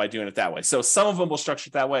on that by doing it that way. So some of them will structure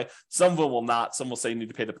it that way. Some of them will not. Some will say you need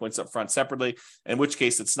to pay the points up front separately, in which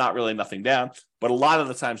case it's not really nothing down. But a lot of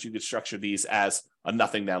the times you could structure these as a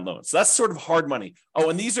nothing down loan. So that's sort of hard money.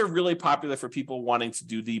 Oh, and these are really popular for people wanting to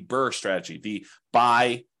do the BRRRR strategy, the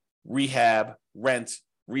buy, rehab, rent,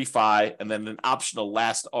 refi, and then an optional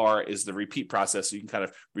last R is the repeat process. So you can kind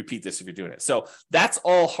of repeat this if you're doing it. So that's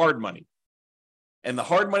all hard money. And the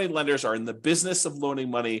hard money lenders are in the business of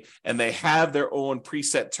loaning money, and they have their own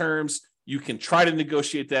preset terms. You can try to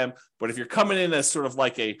negotiate them, but if you're coming in as sort of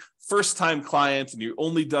like a first-time client and you've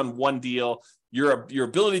only done one deal, your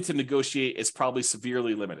ability to negotiate is probably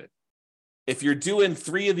severely limited. If you're doing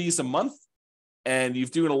 3 of these a month and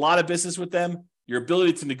you've doing a lot of business with them, your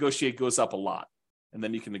ability to negotiate goes up a lot, and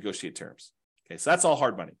then you can negotiate terms. Okay, so that's all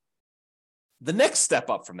hard money. The next step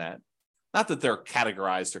up from that, not that they're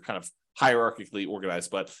categorized or kind of hierarchically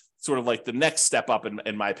organized, but sort of like the next step up,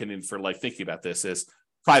 in my opinion, for like thinking about this is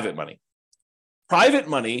private money. Private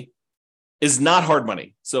money is not hard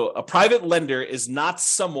money. So a private lender is not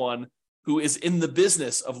someone who is in the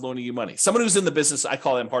business of loaning you money. Someone who's in the business, I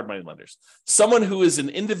call them hard money lenders. Someone who is an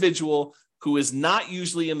individual who is not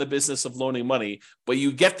usually in the business of loaning money, but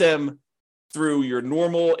you get them through your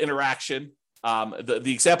normal interaction. The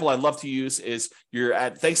example I love to use is you're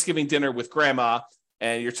at Thanksgiving dinner with grandma,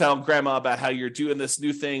 and you're telling grandma about how you're doing this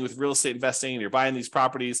new thing with real estate investing and you're buying these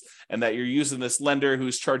properties and that you're using this lender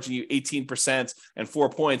who's charging you 18% and 4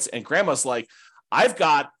 points. And grandma's like, I've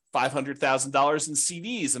got $500,000 in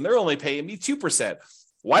CDs and they're only paying me 2%.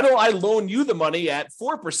 Why don't I loan you the money at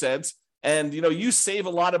 4%? And, you save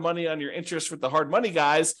a lot of money on your interest with the hard money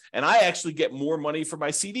guys, and I actually get more money for my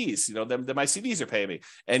CDs, than my CDs are paying me.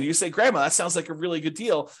 And you say, Grandma, that sounds like a really good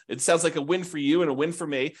deal. It sounds like a win for you and a win for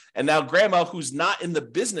me. And now Grandma, who's not in the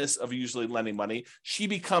business of usually lending money, she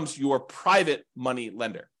becomes your private money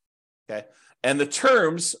lender, okay? And the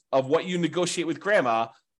terms of what you negotiate with Grandma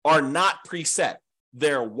are not preset.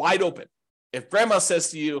 They're wide open. If Grandma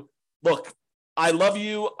says to you, look, I love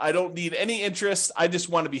you. I don't need any interest. I just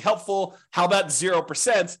want to be helpful. How about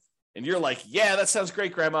 0%? And you're like, yeah, that sounds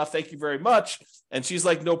great, Grandma. Thank you very much. And she's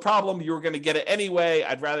like, no problem. You were going to get it anyway.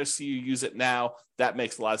 I'd rather see you use it now. That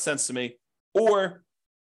makes a lot of sense to me. Or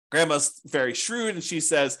Grandma's very shrewd and she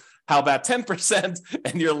says, how about 10%?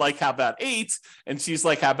 And you're like, how about 8? And she's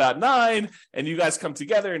like, how about 9? And you guys come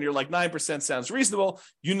together and you're like, 9% sounds reasonable.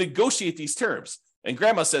 You negotiate these terms. And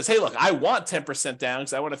Grandma says, hey, look, I want 10% down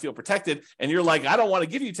because I want to feel protected. And you're like, I don't want to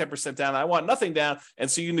give you 10% down. I want nothing down. And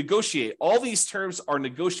so you negotiate. All these terms are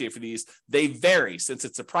negotiated for these. They vary since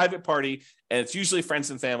it's a private party and it's usually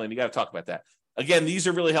friends and family. And you got to talk about that. Again, these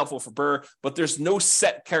are really helpful for BRRRR, but there's no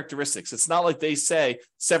set characteristics. It's not like they say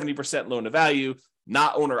 70% loan to value,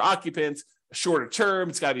 not owner occupant, shorter term.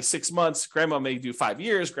 It's got to be 6 months. Grandma may do 5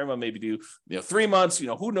 years. Grandma maybe do 3 months.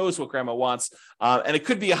 Who knows what grandma wants? And it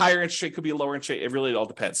could be a higher interest rate, could be a lower interest rate. It really all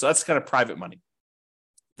depends. So that's kind of private money.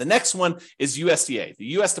 The next one is USDA. The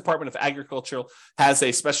U.S. Department of Agriculture has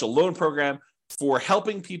a special loan program for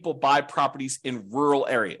helping people buy properties in rural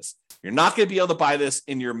areas. You're not going to be able to buy this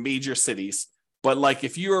in your major cities, but like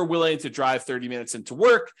if you are willing to drive 30 minutes into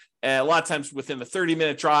work, and a lot of times within a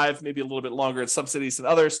 30-minute drive, maybe a little bit longer in some cities than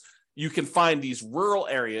others, you can find these rural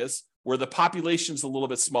areas where the population's a little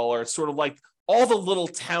bit smaller. It's sort of like all the little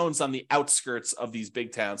towns on the outskirts of these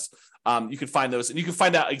big towns. You can find those, and you can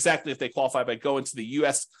find out exactly if they qualify by going to the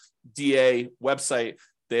USDA website.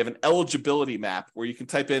 They have an eligibility map where you can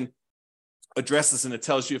type in addresses and it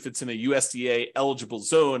tells you if it's in a USDA eligible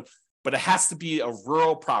zone. but it has to be a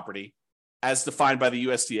rural property as defined by the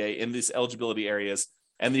USDA in these eligibility areas.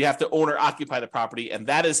 And you have to own or occupy the property. And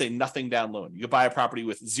that is a nothing down loan. You can buy a property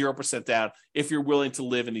with 0% down if you're willing to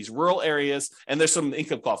live in these rural areas. And there's some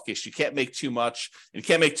income qualification. You can't make too much and you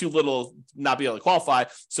can't make too little, not be able to qualify.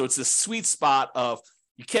 So it's a sweet spot of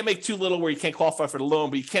you can't make too little where you can't qualify for the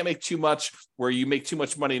loan, but you can't make too much where you make too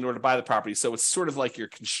much money in order to buy the property. So it's sort of like you're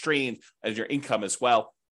constrained as your income as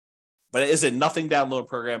well. But it is a nothing down loan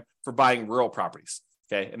program for buying rural properties.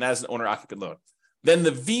 Okay. And that is an owner occupant loan. Then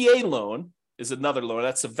the VA loan is another loan.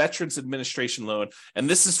 That's a Veterans Administration loan. And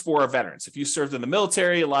this is for veterans. If you served in the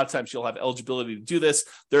military, a lot of times you'll have eligibility to do this.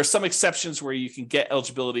 There are some exceptions where you can get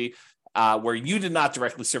eligibility where you did not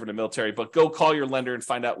directly serve in the military, but go call your lender and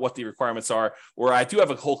find out what the requirements are. Or I do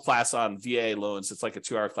have a whole class on VA loans. It's like a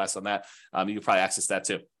 2-hour class on that. You can probably access that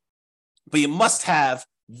too. But you must have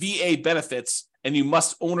VA benefits and you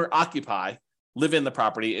must own or occupy, live in the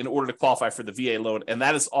property in order to qualify for the VA loan. And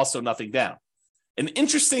that is also nothing down. An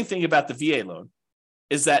interesting thing about the VA loan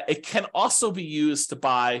is that it can also be used to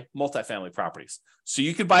buy multifamily properties. So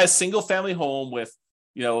you could buy a single family home with,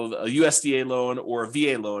 a USDA loan or a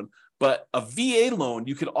VA loan, but a VA loan,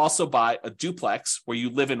 you could also buy a duplex where you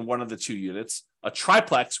live in one of the 2 units, a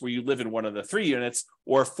triplex where you live in one of the 3 units,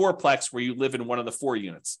 or a fourplex where you live in one of the 4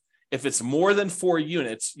 units. If it's more than 4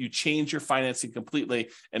 units, you change your financing completely,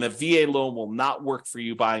 and a VA loan will not work for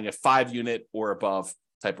you buying a 5-unit or above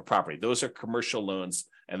type of property. Those are commercial loans,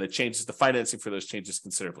 and it changes the financing for those changes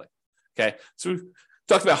considerably. Okay, so we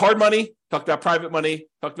talked about hard money, talked about private money,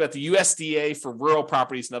 talked about the USDA for rural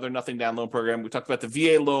properties, another nothing down loan program. We talked about the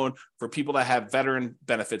VA loan for people that have veteran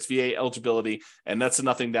benefits, VA eligibility, and that's a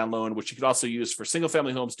nothing down loan, which you could also use for single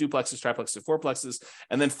family homes, duplexes, triplexes, fourplexes.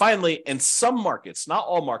 And then finally, in some markets, not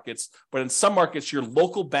all markets, but in some markets, your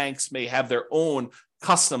local banks may have their own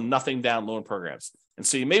custom nothing down loan programs. And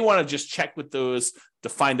so you may want to just check with those to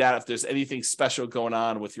find out if there's anything special going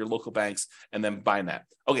on with your local banks and then buying that.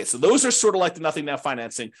 Okay, so those are sort of like the nothing down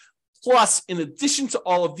financing. Plus, in addition to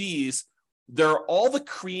all of these, there are all the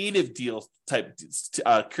creative deal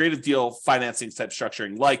financing type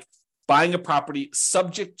structuring, like buying a property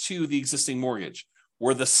subject to the existing mortgage,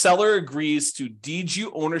 where the seller agrees to deed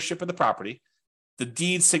you ownership of the property. The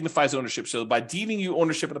deed signifies ownership. So by deeding you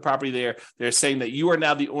ownership of the property, they're saying that you are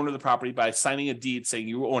now the owner of the property by signing a deed saying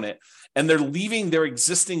you own it. And they're leaving their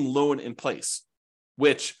existing loan in place,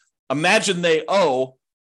 which imagine they owe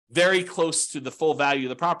very close to the full value of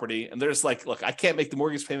the property. And they're just like, look, I can't make the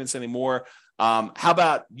mortgage payments anymore. How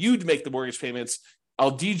about you make the mortgage payments?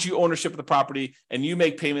 I'll deed you ownership of the property and you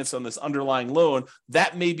make payments on this underlying loan.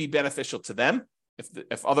 That may be beneficial to them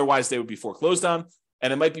if otherwise they would be foreclosed on.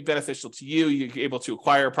 And it might be beneficial to you. You're able to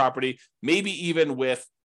acquire a property, maybe even with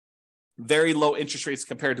very low interest rates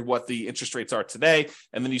compared to what the interest rates are today.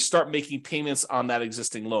 And then you start making payments on that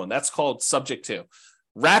existing loan. That's called subject to.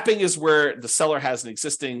 Wrapping is where the seller has an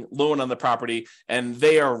existing loan on the property and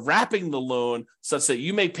they are wrapping the loan such that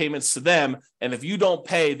you make payments to them. And if you don't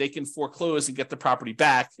pay, they can foreclose and get the property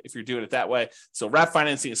back if you're doing it that way. So wrap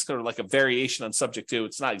financing is sort of like a variation on subject to.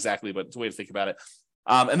 It's not exactly, but it's a way to think about it.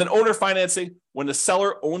 And then owner financing, when the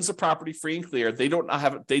seller owns the property free and clear, they do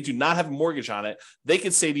not have a mortgage on it. They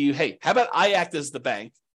can say to you, hey, how about I act as the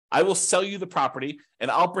bank? I will sell you the property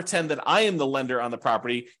and I'll pretend that I am the lender on the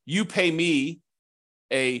property. You pay me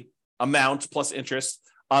a amount plus interest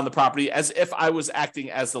on the property as if I was acting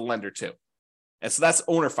as the lender too. And so that's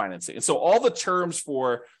owner financing. And so all the terms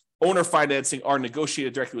for owner financing are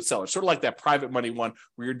negotiated directly with sellers, sort of like that private money one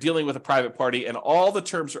where you're dealing with a private party and all the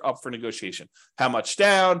terms are up for negotiation. How much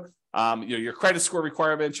down, your credit score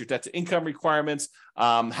requirements, your debt to income requirements,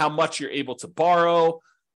 how much you're able to borrow.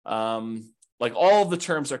 Like all of the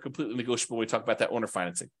terms are completely negotiable when we talk about that owner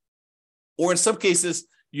financing. Or in some cases,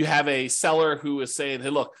 you have a seller who is saying,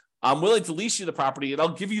 hey, look, I'm willing to lease you the property and I'll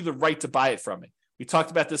give you the right to buy it from me. We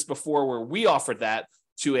talked about this before where we offered that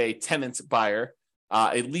to a tenant buyer.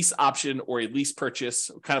 A lease option or a lease purchase,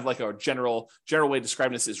 kind of like our general way of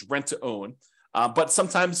describing this is rent to own. But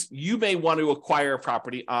sometimes you may want to acquire a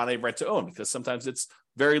property on a rent to own because sometimes it's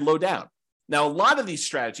very low down. Now, a lot of these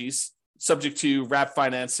strategies, subject to wrap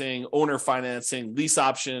financing, owner financing, lease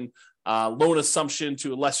option, loan assumption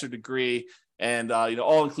to a lesser degree, and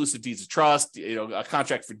all-inclusive deeds of trust, a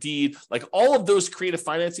contract for deed, like all of those creative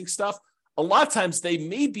financing stuff, a lot of times they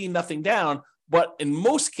may be nothing down. But in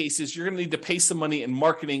most cases, you're going to need to pay some money in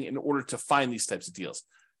marketing in order to find these types of deals.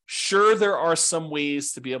 Sure, there are some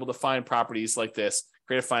ways to be able to find properties like this,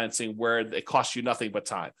 creative financing, where it costs you nothing but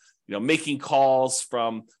time. making calls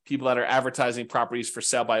from people that are advertising properties for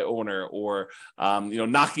sale by owner, or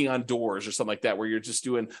knocking on doors or something like that, where you're just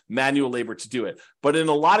doing manual labor to do it. But in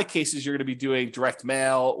a lot of cases, you're going to be doing direct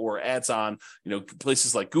mail or ads on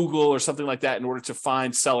places like Google or something like that in order to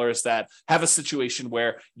find sellers that have a situation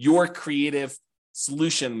where your creative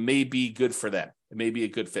solution may be good for them. It may be a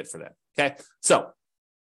good fit for them. Okay, so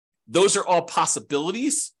those are all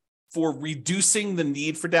possibilities for reducing the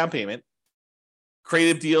need for down payment.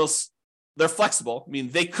 Creative deals, they're flexible. I mean,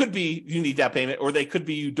 they could be you need down payment, or they could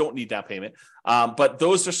be you don't need down payment. But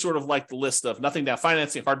those are sort of like the list of nothing down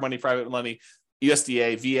financing, hard money, private money,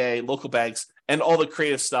 USDA, VA, local banks, and all the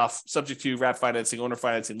creative stuff subject to wrap financing, owner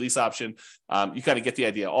financing, lease option. You kind of get the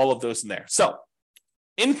idea, all of those in there. So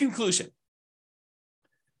in conclusion,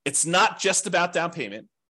 it's not just about down payment,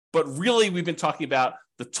 but really we've been talking about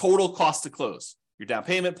the total cost to close. Your down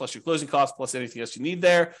payment plus your closing costs plus anything else you need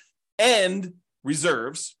there, and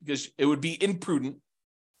reserves, because it would be imprudent.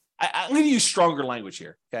 I'm going to use stronger language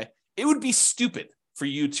here, okay? It would be stupid for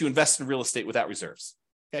you to invest in real estate without reserves,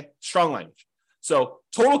 okay? Strong language. So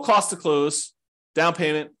total cost to close, down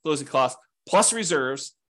payment, closing costs, plus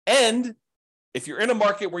reserves. And if you're in a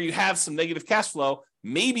market where you have some negative cash flow,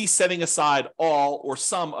 maybe setting aside all or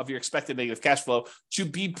some of your expected negative cash flow to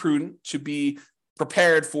be prudent, to be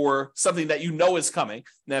prepared for something that is coming.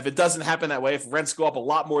 Now, if it doesn't happen that way, if rents go up a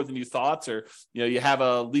lot more than you thought, or you have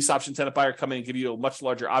a lease option tenant buyer come in and give you a much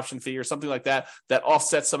larger option fee or something like that, that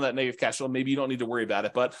offsets some of that negative cash flow, maybe you don't need to worry about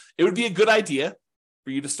it. But it would be a good idea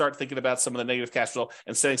for you to start thinking about some of the negative cash flow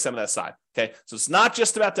and setting some of that aside. Okay, so it's not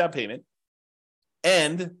just about down payment.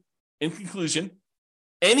 And in conclusion,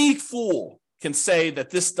 any fool can say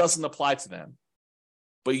that this doesn't apply to them,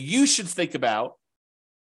 but you should think about,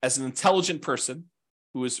 as an intelligent person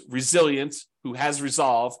who is resilient, who has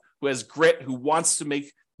resolve, who has grit, who wants to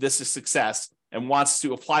make this a success and wants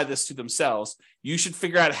to apply this to themselves, you should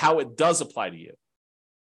figure out how it does apply to you.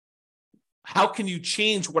 How can you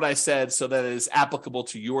change what I said so that it is applicable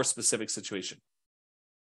to your specific situation?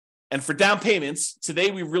 And for down payments,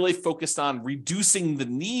 today we really focused on reducing the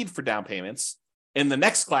need for down payments. In the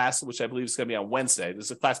next class, which I believe is going to be on Wednesday,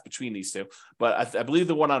 there's a class between these two, but I believe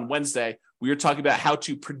the one on Wednesday, we were talking about how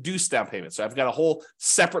to produce down payments. So I've got a whole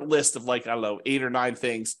separate list of 8 or 9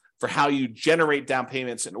 things for how you generate down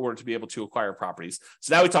payments in order to be able to acquire properties.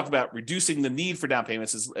 So now we talk about reducing the need for down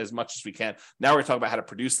payments as much as we can. Now we're talking about how to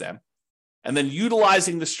produce them, and then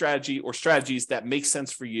utilizing the strategy or strategies that make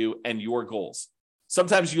sense for you and your goals.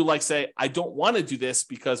 Sometimes you say, I don't want to do this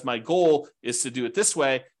because my goal is to do it this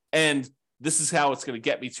way, and this is how it's going to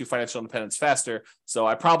get me to financial independence faster. So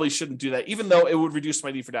I probably shouldn't do that, even though it would reduce my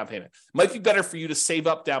need for down payment. It might be better for you to save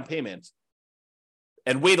up down payment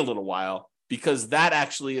and wait a little while, because that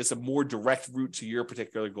actually is a more direct route to your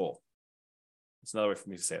particular goal. That's another way for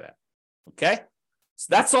me to say that. Okay? So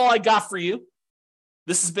that's all I got for you.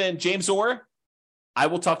 This has been James Orr. I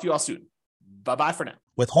will talk to you all soon. Bye-bye for now.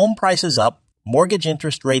 With home prices up, mortgage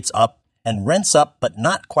interest rates up, and rents up but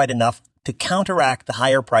not quite enough to counteract the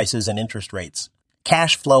higher prices and interest rates,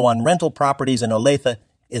 cash flow on rental properties in Olathe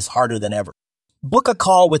is harder than ever. Book a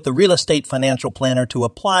call with the Real Estate Financial Planner to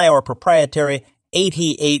apply our proprietary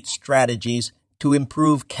 88 strategies to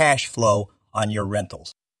improve cash flow on your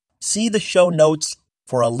rentals. See the show notes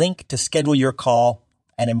for a link to schedule your call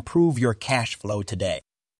and improve your cash flow today.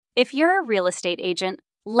 If you're a real estate agent,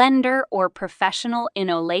 lender, or professional in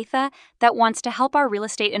Olathe that wants to help our real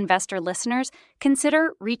estate investor listeners,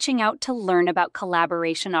 consider reaching out to learn about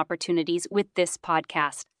collaboration opportunities with this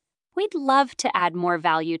podcast. We'd love to add more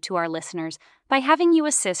value to our listeners by having you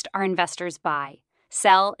assist our investors buy,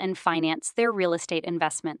 sell, and finance their real estate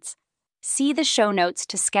investments. See the show notes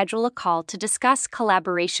to schedule a call to discuss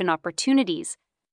collaboration opportunities